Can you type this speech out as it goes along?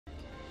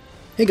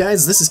Hey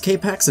guys, this is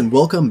K-Pax and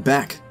welcome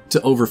back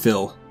to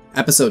Overfill,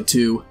 Episode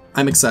 2.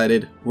 I'm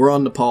excited. We're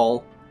on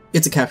Nepal.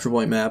 It's a capture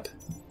point map.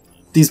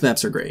 These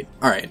maps are great.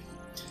 Alright.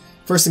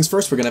 First things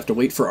first, we're gonna have to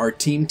wait for our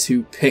team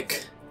to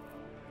pick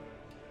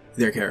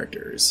their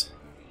characters.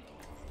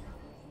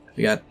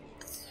 We got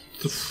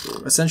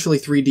essentially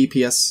 3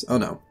 DPS. Oh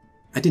no.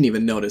 I didn't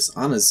even notice.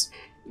 Anna's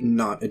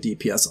not a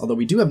DPS, although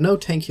we do have no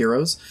tank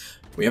heroes.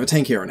 We have a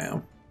tank hero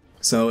now.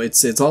 So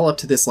it's all up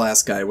to this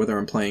last guy, whether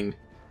I'm playing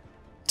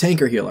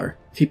tank or healer.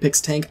 If he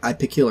picks tank, I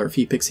pick healer. If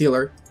he picks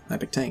healer, I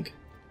pick tank.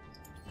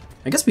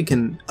 I guess we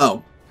can...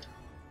 Oh.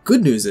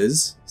 Good news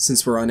is,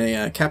 since we're on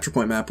a capture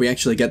point map, we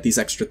actually get these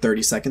extra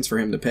 30 seconds for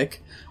him to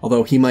pick.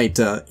 Although he might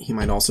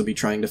also be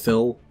trying to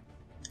fill...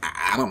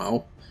 I don't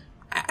know.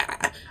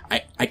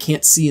 I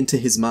can't see into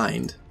his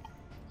mind.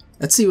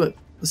 Let's see what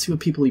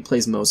people he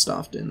plays most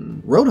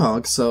often.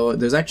 Roadhog, so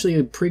there's actually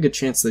a pretty good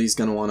chance that he's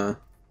gonna wanna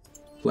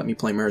let me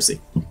play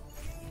Mercy.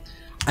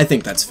 I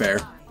think that's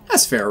fair.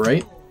 That's fair,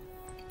 right?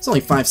 There's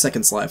only 5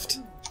 seconds left,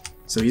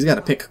 so he's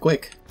gotta pick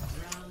quick.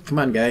 Come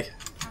on, guy.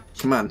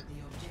 Come on.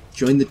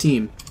 Join the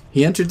team.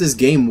 He entered this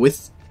game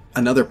with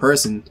another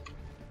person.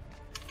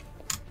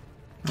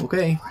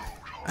 Okay.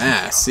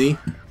 Ah, see?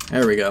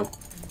 There we go.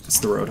 That's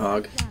the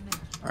Roadhog.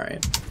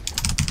 Alright.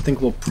 I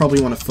think we'll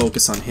probably want to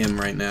focus on him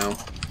right now.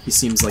 He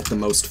seems like the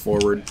most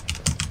forward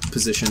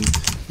positioned.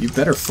 You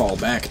better fall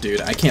back,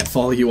 dude. I can't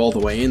follow you all the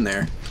way in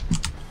there.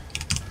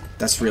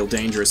 That's real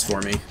dangerous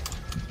for me.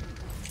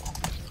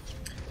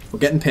 We're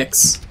getting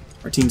picks.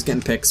 Our team's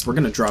getting picks. We're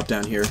gonna drop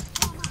down here.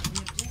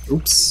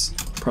 Oops.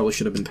 Probably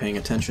should have been paying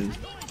attention.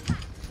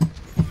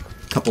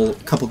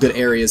 Couple good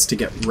areas to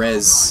get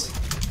res.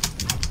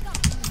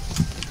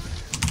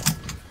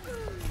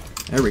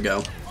 There we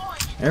go.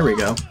 There we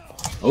go.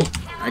 Oh,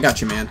 I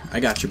got you, man.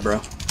 I got you,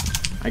 bro.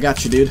 I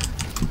got you, dude.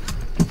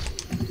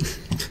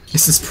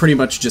 This is pretty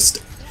much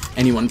just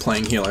anyone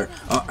playing healer.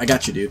 Oh, I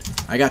got you, dude.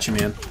 I got you,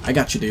 man. I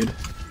got you, dude.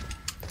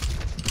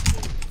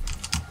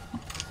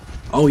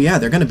 Oh yeah,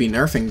 they're gonna be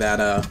nerfing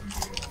that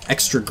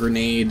extra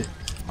grenade,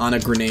 on a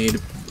grenade,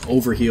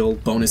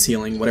 overheal, bonus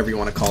healing, whatever you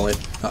want to call it.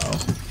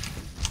 Uh-oh.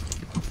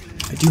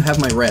 I do have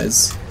my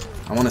res.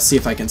 I want to see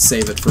if I can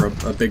save it for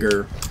a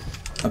bigger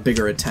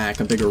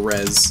attack, a bigger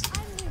res.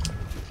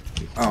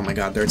 Oh my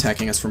god, they're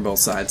attacking us from both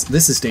sides.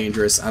 This is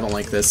dangerous. I don't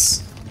like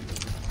this.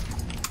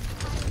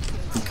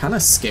 I'm kind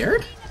of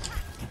scared?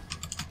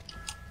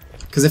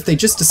 Because if they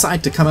just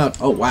decide to come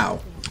out... Oh, wow.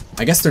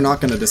 I guess they're not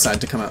going to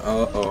decide to come out...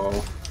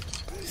 Uh-oh.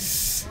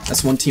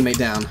 That's one teammate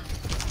down.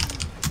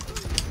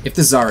 If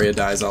the Zarya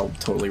dies, I'll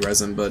totally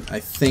res him, but I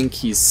think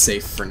he's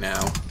safe for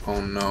now. Oh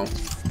no.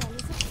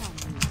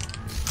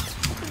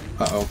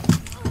 Uh-oh.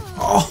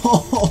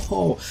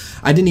 Oh!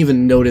 I didn't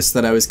even notice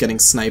that I was getting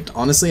sniped.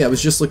 Honestly, I was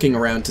just looking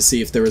around to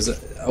see if there was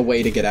a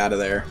way to get out of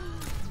there.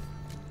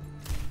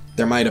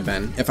 There might have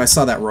been, if I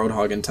saw that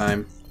Roadhog in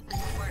time.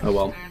 Oh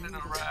well.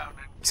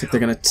 So if they're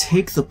gonna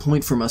take the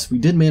point from us, we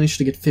did manage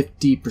to get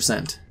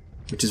 50%,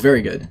 which is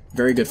very good.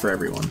 Very good for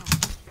everyone.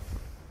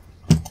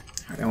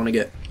 I want to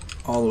get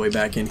all the way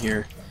back in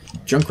here.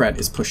 Junkrat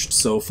is pushed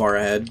so far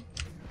ahead.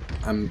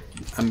 I'm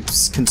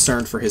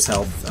concerned for his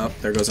health. Oh,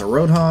 there goes our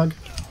Roadhog.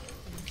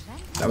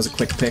 That was a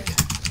quick pick.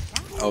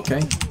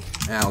 Okay.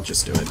 I'll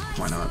just do it.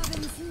 Why not?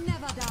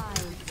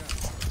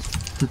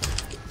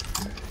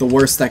 The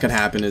worst that could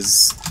happen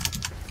is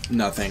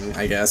nothing,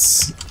 I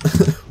guess.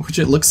 Which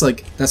it looks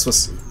like that's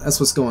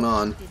what's going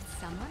on.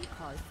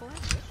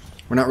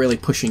 We're not really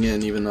pushing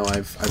in, even though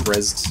I've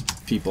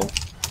rezzed people.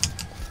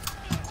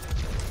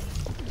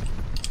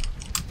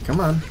 Come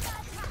on.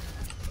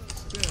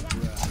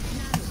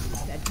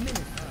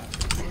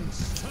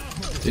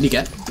 Did he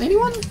get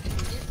anyone?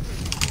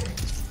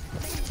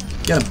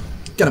 Get him!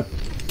 Get him!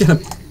 Get him!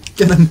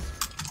 Get him!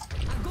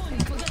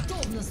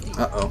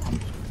 Uh-oh.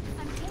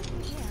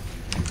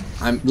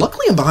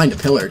 Luckily I'm behind a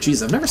pillar.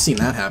 Jeez, I've never seen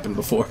that happen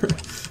before.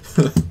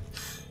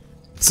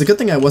 It's a good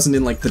thing I wasn't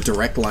in, like, the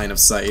direct line of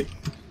sight.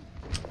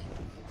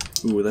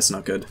 Ooh, that's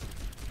not good.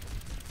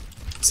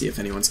 Let's see if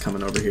anyone's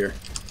coming over here.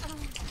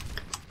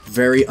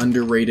 Very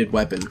underrated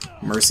weapon,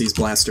 Mercy's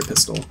blaster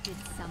pistol.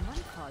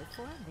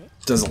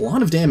 Does a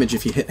lot of damage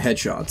if you hit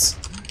headshots,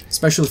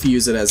 especially if you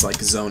use it as like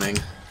zoning.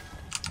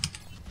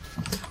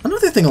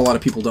 Another thing a lot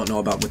of people don't know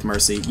about with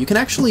Mercy, you can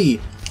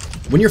actually,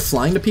 when you're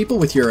flying to people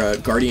with your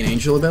Guardian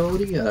Angel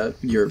ability,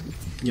 your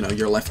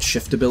left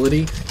shift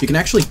ability, you can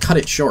actually cut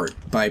it short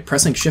by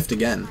pressing shift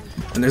again.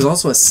 And there's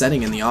also a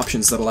setting in the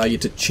options that allow you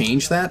to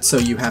change that, so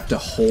you have to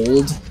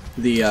hold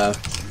the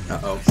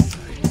uh-oh.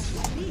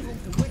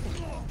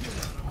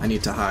 I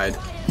need to hide.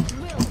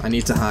 I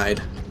need to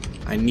hide.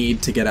 I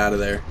need to get out of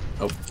there.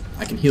 Oh,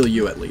 I can heal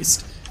you at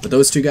least. But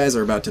those two guys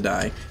are about to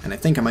die, and I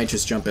think I might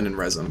just jump in and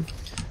res them.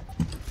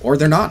 Or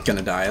they're not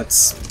gonna die.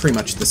 That's pretty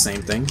much the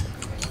same thing.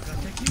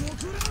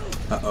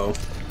 Uh-oh.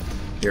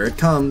 Here it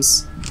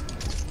comes.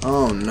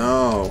 Oh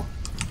no.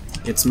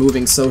 It's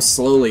moving so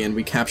slowly, and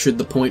we captured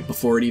the point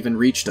before it even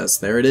reached us.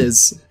 There it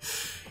is.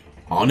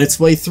 On its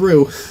way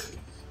through.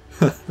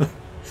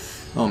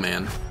 Oh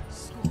man.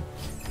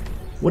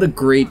 What a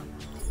great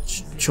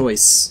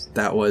choice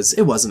that was.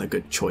 It wasn't a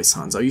good choice,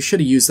 Hanzo. You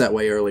should have used that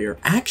way earlier.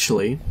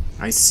 Actually,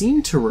 I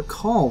seem to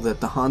recall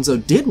that the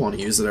Hanzo did want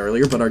to use it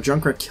earlier, but our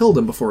Junkrat killed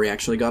him before he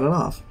actually got it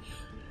off.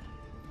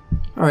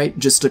 Alright,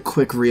 just a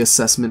quick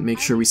reassessment, make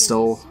sure we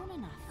still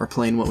are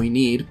playing what we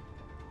need.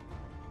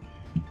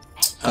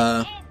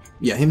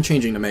 Yeah, him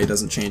changing to Mei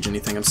doesn't change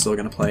anything. I'm still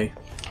gonna play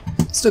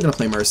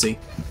Mercy.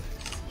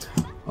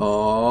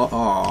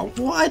 Oh,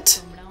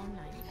 what?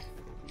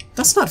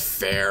 That's not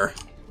fair.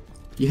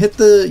 You hit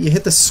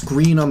the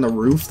screen on the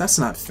roof. That's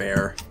not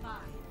fair.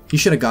 You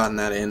should have gotten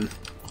that in.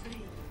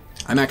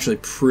 I'm actually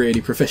pretty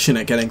proficient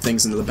at getting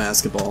things into the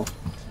basketball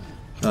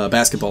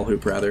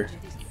hoop rather.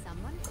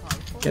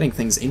 Getting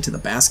things into the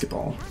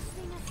basketball.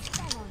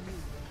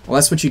 Well,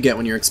 that's what you get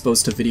when you're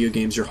exposed to video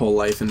games your whole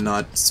life and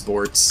not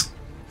sports.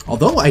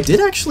 Although I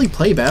did actually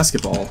play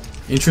basketball,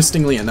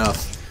 interestingly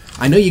enough.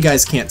 I know you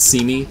guys can't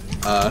see me.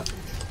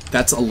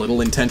 That's a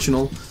little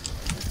intentional.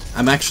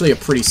 I'm actually a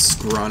pretty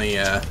scrawny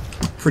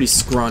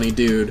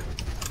dude.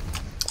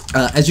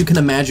 As you can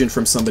imagine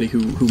from somebody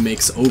who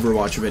makes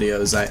Overwatch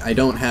videos, I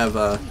don't have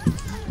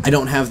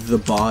the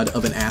bod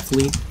of an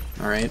athlete.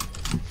 All right,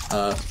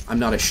 I'm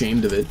not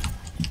ashamed of it.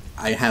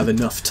 I have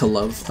enough to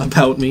love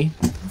about me.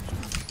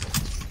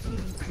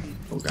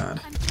 Oh god,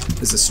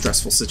 this is a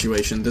stressful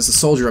situation. There's a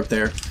soldier up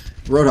there.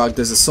 Roadhog,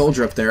 there's a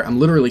soldier up there. I'm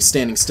literally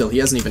standing still. He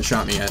hasn't even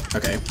shot me yet.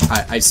 Okay,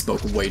 I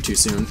spoke way too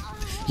soon.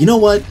 You know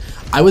what?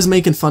 I was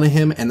making fun of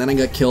him, and then I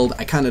got killed.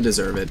 I kind of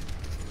deserve it.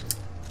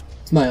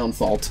 It's my own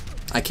fault.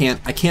 I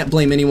can't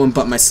blame anyone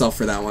but myself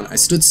for that one. I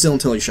stood still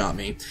until he shot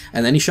me,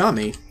 and then he shot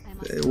me.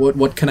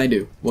 What can I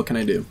do? What can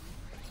I do?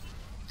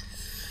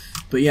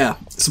 But yeah,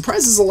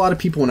 surprises a lot of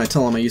people when I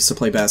tell them I used to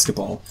play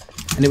basketball.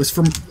 And it was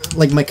from,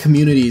 like, my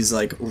community's,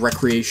 like,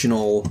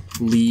 recreational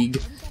league,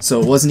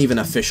 so it wasn't even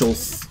official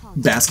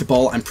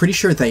basketball. I'm pretty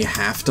sure they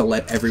have to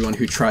let everyone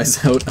who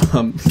tries out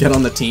get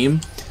on the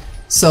team.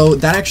 So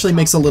that actually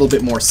makes a little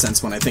bit more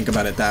sense when I think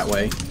about it that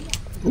way.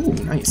 Ooh,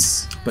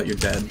 nice. But you're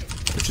dead,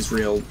 which is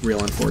real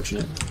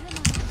unfortunate.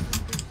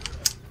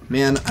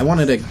 Man, I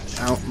wanted to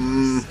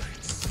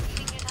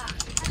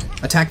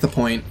attack the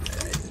point.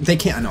 They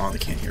can't. No, they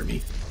can't hear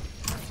me.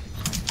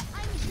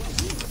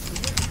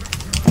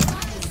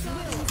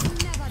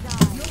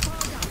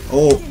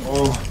 Oh,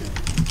 oh.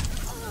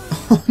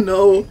 Oh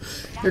no.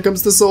 Here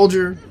comes the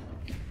soldier.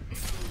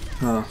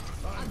 Yeah.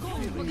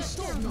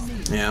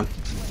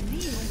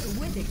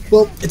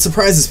 Well, it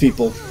surprises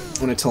people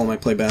when I tell them I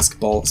play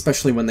basketball,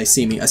 especially when they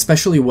see me,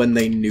 especially when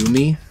they knew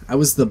me. I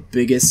was the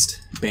biggest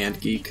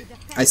band geek.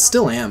 I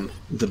still am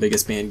the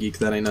biggest band geek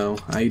that I know.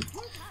 I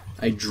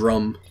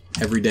drum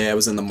every day. I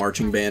was in the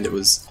marching band. It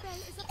was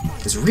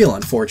real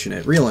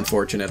unfortunate,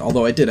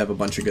 although I did have a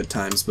bunch of good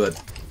times,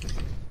 but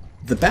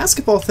the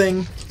basketball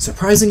thing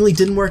surprisingly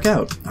didn't work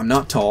out. I'm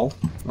not tall.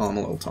 Well, I'm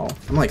a little tall.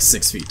 I'm like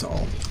 6 feet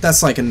tall.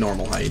 That's like a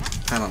normal height.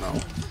 I don't know.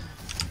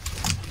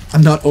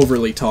 I'm not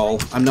overly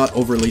tall. I'm not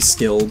overly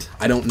skilled.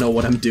 I don't know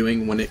what I'm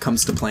doing when it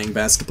comes to playing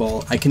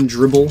basketball. I can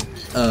dribble,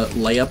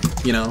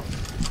 layup, you know.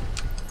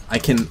 I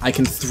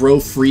can throw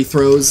free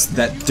throws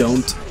that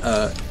don't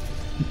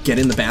get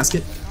in the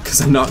basket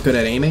because I'm not good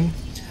at aiming.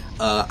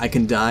 I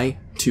can die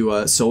to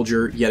a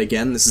soldier yet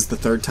again. This is the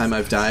third time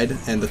I've died,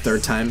 and the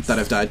third time that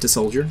I've died to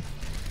soldier.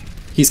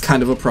 He's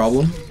kind of a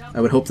problem.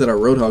 I would hope that our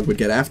Roadhog would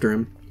get after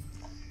him.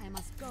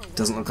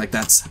 Doesn't look like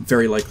that's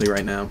very likely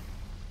right now.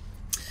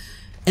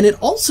 And it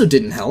also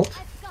didn't help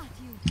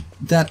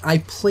that I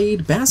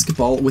played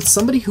basketball with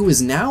somebody who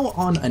is now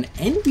on an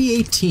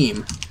NBA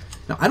team.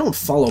 Now, I don't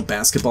follow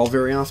basketball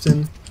very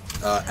often,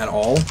 at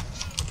all.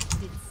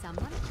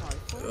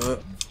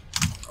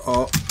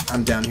 Oh,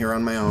 I'm down here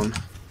on my own.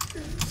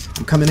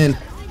 I'm coming in.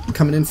 I'm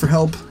coming in for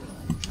help.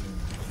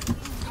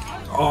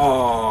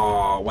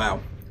 Oh, wow.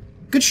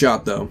 Good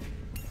shot, though.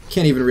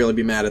 Can't even really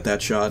be mad at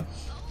that shot.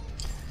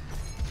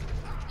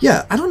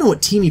 Yeah, I don't know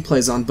what team he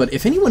plays on, but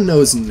if anyone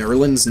knows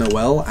Nerlens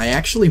Noel, I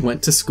actually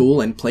went to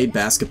school and played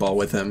basketball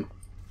with him.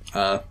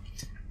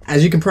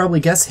 As you can probably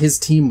guess, his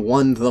team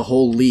won the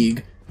whole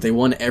league. They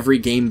won every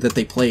game that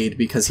they played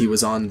because he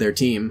was on their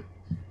team.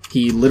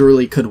 He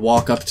literally could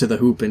walk up to the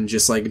hoop and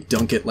just, like,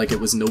 dunk it like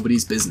it was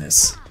nobody's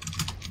business.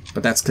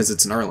 But that's because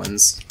it's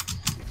Nerlens.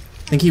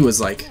 I think he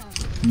was, like,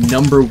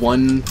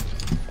 #1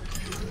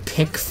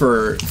 pick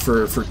for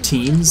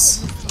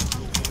teams.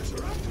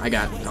 I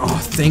got... Oh,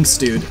 thanks,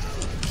 dude.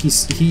 He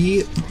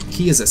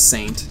is a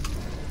saint.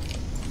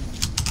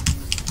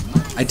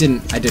 I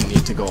didn't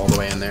need to go all the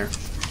way in there.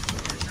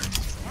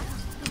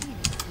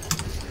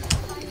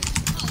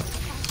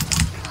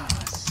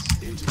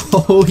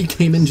 Oh, he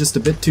came in just a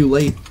bit too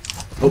late.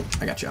 Oh,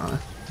 I got you,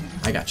 Anna.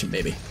 I got you,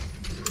 baby.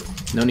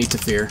 No need to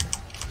fear.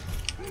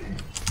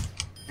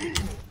 Do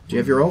you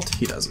have your ult?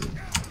 He doesn't.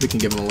 We can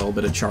give him a little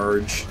bit of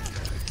charge.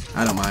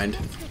 I don't mind.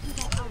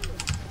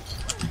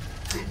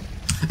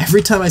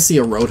 Every time I see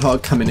a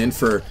Roadhog coming in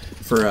for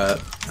a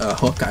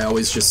hook, I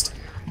always just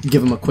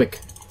give him a quick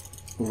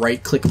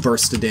right-click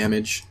burst of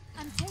damage.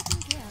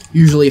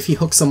 Usually if he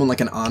hooks someone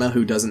like an Ana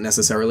who doesn't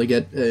necessarily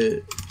get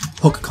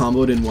hook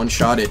comboed in one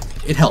shot,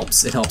 it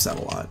helps. It helps out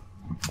a lot.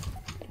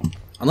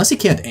 Unless he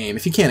can't aim.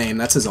 If he can't aim,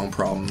 that's his own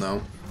problem,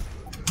 though.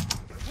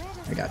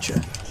 I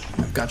gotcha.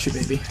 I've got you,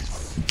 baby.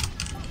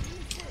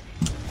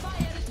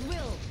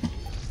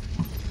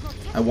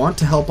 I want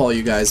to help all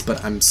you guys,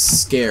 but I'm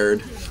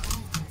scared.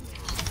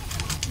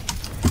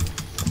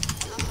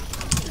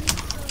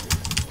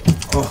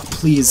 Oh,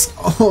 please.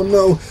 Oh,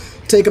 no.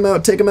 Take him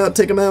out, take him out,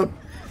 take him out.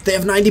 They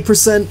have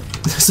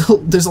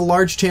 90%. There's a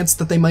large chance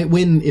that they might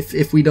win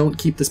if we don't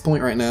keep this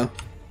point right now.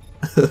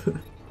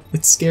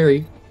 It's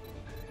scary.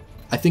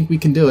 I think we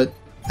can do it.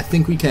 I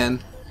think we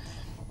can.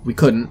 We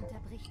couldn't.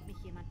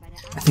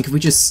 I think if we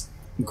just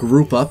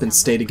group up and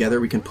stay together,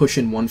 we can push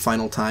in one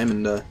final time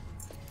and,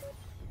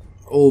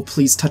 oh,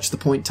 please touch the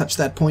point, touch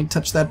that point,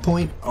 touch that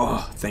point.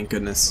 Oh, thank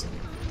goodness.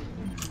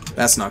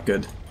 That's not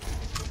good.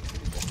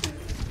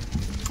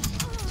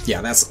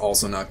 Yeah, that's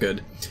also not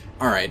good.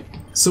 Alright,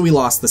 so we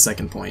lost the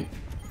second point.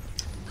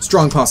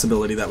 Strong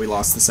possibility that we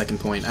lost the second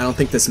point. I don't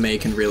think this Mei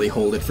can really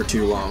hold it for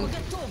too long.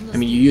 I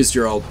mean, you used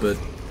your ult, but...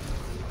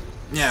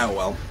 yeah,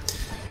 well.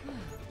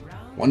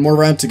 One more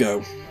round to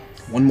go.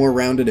 One more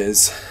round it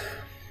is.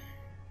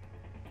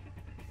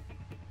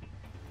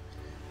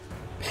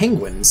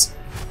 Penguins.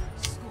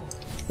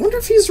 Wonder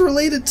if he's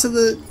related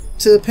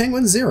to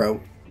Penguin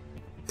Zero.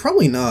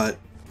 Probably not.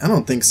 I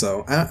don't think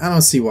so. I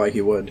don't see why he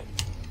would.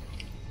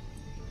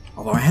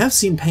 Although I have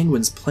seen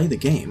penguins play the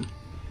game.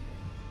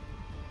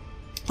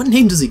 What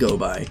name does he go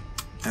by?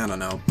 I don't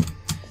know.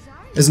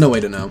 There's no way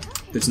to know.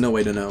 There's no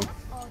way to know.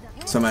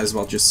 So I might as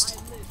well just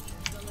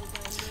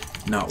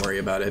not worry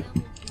about it.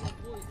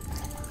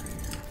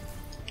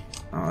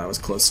 Oh, that was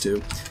close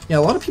too. Yeah,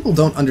 a lot of people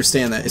don't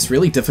understand that it's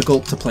really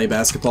difficult to play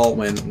basketball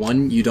when,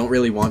 one, you don't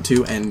really want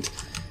to, and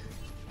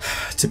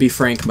to be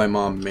frank, my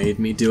mom made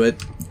me do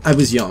it. I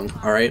was young,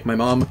 alright? My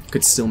mom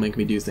could still make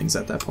me do things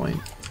at that point.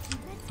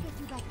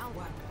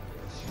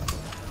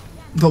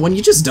 But when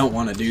you just don't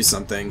want to do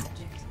something,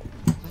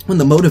 when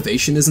the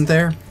motivation isn't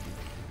there,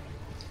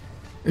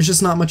 there's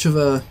just not much of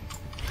a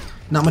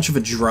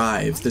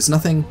drive. There's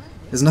nothing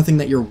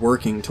that you're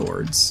working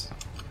towards,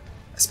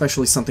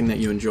 especially something that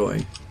you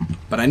enjoy.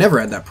 But I never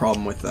had that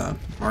problem with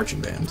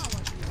marching band.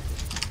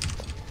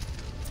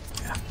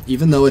 Yeah.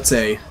 Even though it's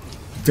a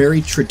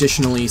very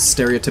traditionally,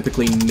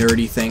 stereotypically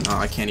nerdy thing. Oh,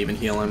 I can't even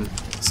heal him,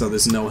 so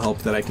there's no help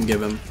that I can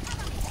give him.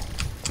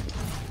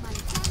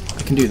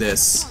 I can do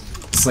this.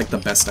 It's like the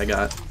best I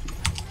got.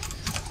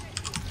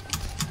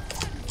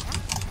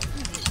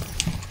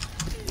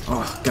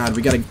 Oh god,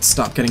 we gotta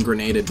stop getting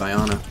grenaded by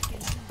Ana.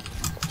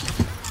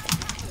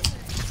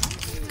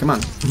 Come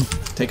on.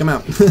 Take him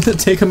out.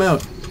 Take him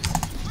out.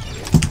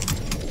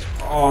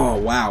 Oh,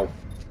 wow.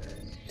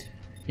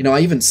 You know,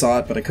 I even saw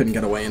it, but I couldn't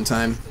get away in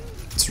time.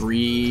 It's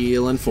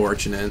real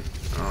unfortunate.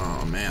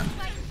 Oh, man.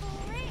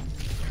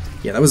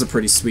 Yeah, that was a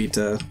pretty sweet,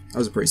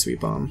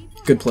 bomb.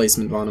 Good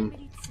placement on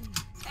him.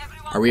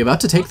 Are we about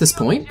to take this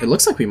point? It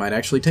looks like we might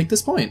actually take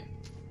this point.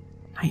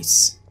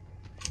 Nice.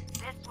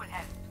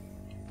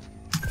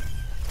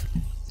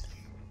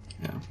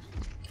 Yeah.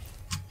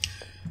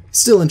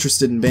 Still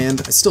interested in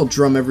band. I still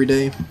drum every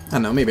day. I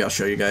don't know, maybe I'll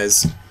show you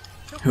guys.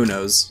 Who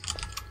knows?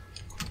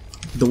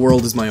 The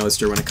world is my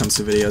oyster when it comes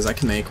to videos. I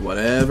can make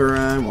whatever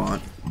I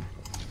want.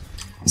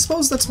 I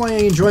suppose that's why I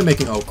enjoy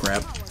making... oh,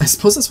 crap. I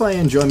suppose that's why I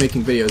enjoy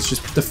making videos,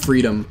 just the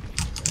freedom.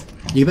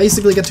 You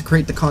basically get to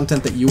create the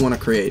content that you want to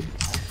create.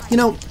 You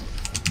know,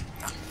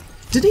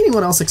 did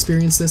anyone else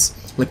experience this?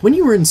 Like, when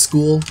you were in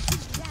school,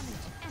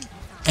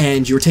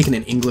 and you were taking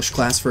an English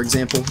class, for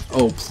example...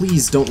 oh,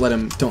 please don't let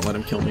him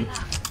kill me.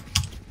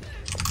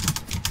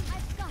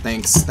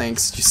 Thanks,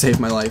 thanks. You saved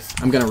my life.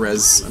 I'm gonna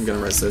res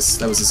this.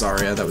 That was a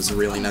Zarya. That was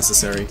really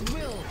necessary.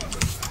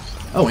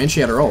 Oh, and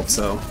she had her ult,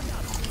 so...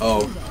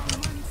 oh.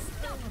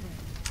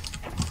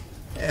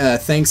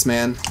 Thanks,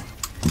 man.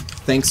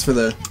 Thanks for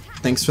the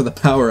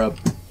power-up.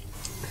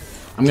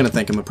 I'm gonna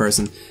thank him in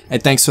person. Hey,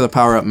 thanks for the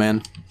power-up,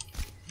 man.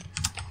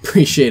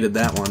 Appreciated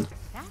that one.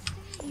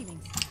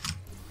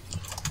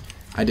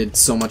 I did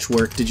so much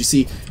work. Did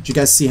you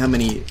guys see how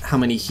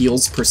many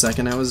heals per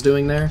second I was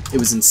doing there? It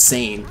was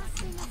insane.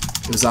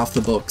 It was off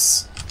the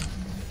books.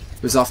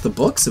 It was off the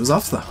books? It was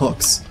off the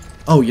hooks.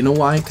 Oh, you know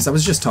why? Because I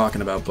was just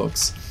talking about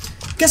books.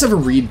 You guys ever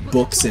read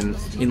books in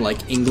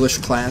like English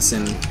class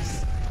and...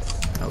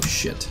 oh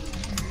shit.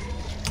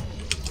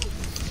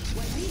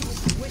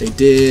 They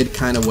did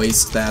kind of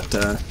waste that,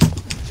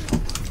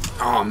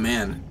 oh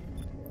man.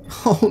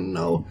 Oh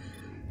no.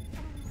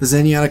 The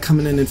Zenyatta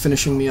coming in and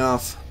finishing me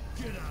off.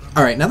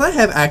 Alright, now that I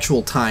have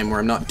actual time where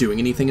I'm not doing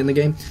anything in the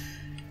game,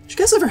 did you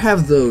guys ever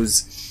have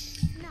those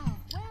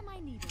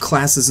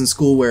classes in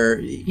school where,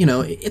 you know,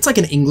 it's like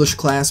an English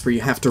class where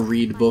you have to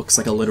read books,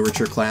 like a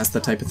literature class,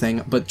 that type of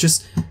thing, but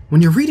just,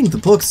 when you're reading the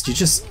books,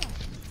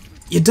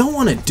 you don't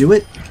want to do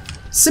it,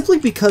 simply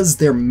because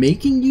they're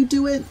making you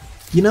do it,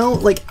 you know?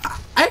 Like,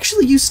 I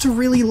actually used to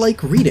really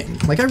like reading.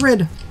 Like, I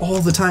read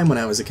all the time when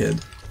I was a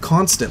kid,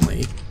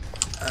 constantly,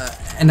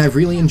 and I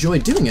really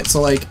enjoyed doing it,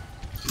 so like,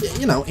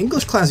 you know,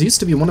 English class used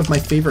to be one of my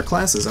favorite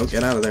classes. Oh,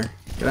 get out of there.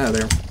 Get out of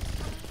there.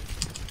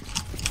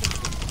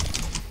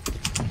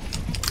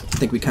 I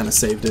think we kind of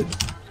saved it.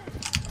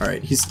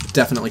 Alright, he's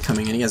definitely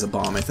coming in. He has a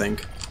bomb, I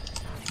think.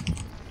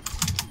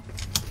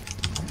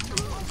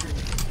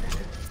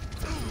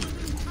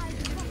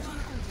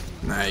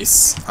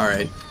 Nice.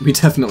 Alright, we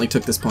definitely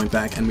took this point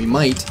back, and we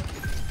might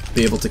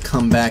be able to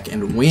come back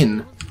and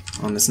win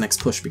on this next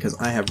push because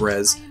I have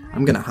res.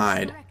 I'm gonna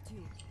hide.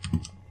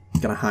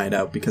 I'm gonna hide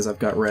out because I've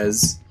got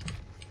res.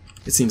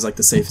 It seems like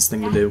the safest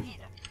thing to do.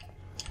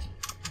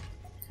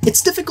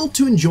 It's difficult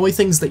to enjoy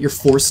things that you're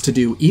forced to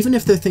do, even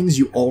if they're things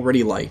you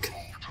already like.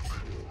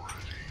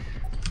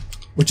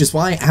 Which is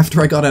why,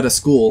 after I got out of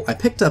school, I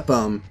picked up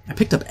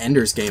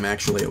Ender's Game,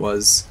 actually, it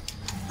was.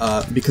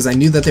 Because I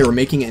knew that they were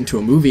making it into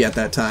a movie at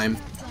that time.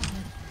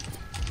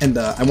 And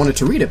I wanted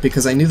to read it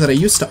because I knew that I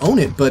used to own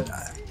it, but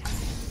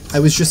I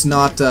was just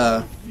not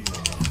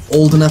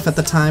old enough at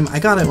the time. I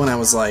got it when I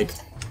was like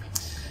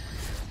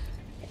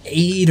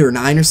 8 or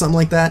 9 or something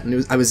like that,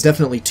 and I was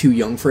definitely too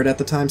young for it at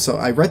the time, so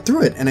I read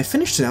through it and I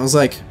finished it and I was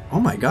like, oh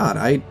my god,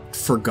 I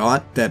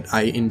forgot that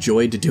I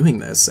enjoyed doing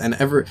this. And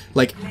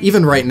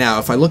even right now,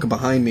 if I look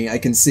behind me, I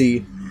can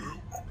see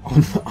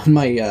on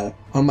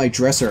my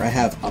dresser I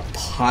have a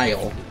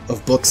pile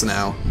of books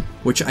now,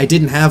 which I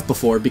didn't have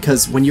before,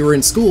 because when you were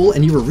in school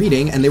and you were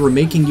reading and they were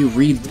making you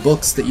read the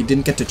books that you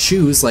didn't get to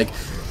choose, like,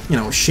 you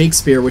know,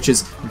 Shakespeare, which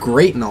is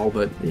great and all,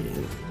 but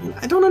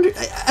I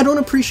don't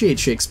appreciate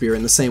Shakespeare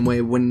in the same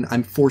way when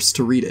I'm forced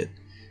to read it.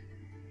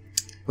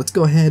 Let's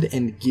go ahead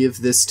and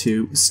give this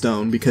to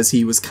Stone, because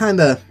he was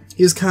kinda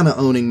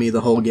owning me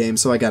the whole game,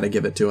 so I gotta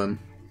give it to him.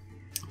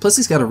 Plus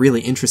he's got a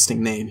really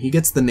interesting name. He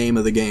gets the name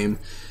of the game.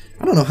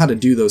 I don't know how to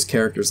do those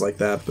characters like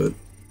that, but...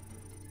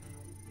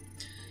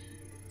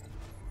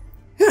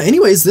 yeah,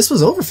 anyways, this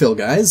was Overfill,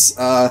 guys.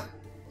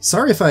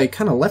 Sorry if I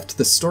kind of left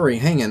the story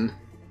hanging.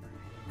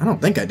 I don't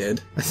think I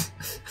did.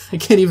 I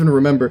can't even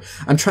remember.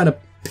 I'm trying to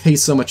pay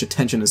so much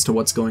attention as to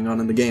what's going on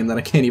in the game that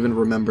I can't even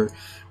remember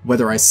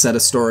whether I said a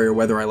story or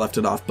whether I left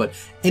it off. But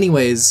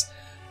anyways,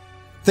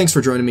 thanks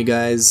for joining me,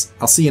 guys.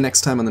 I'll see you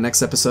next time on the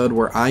next episode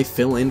where I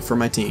fill in for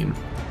my team.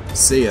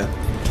 See ya.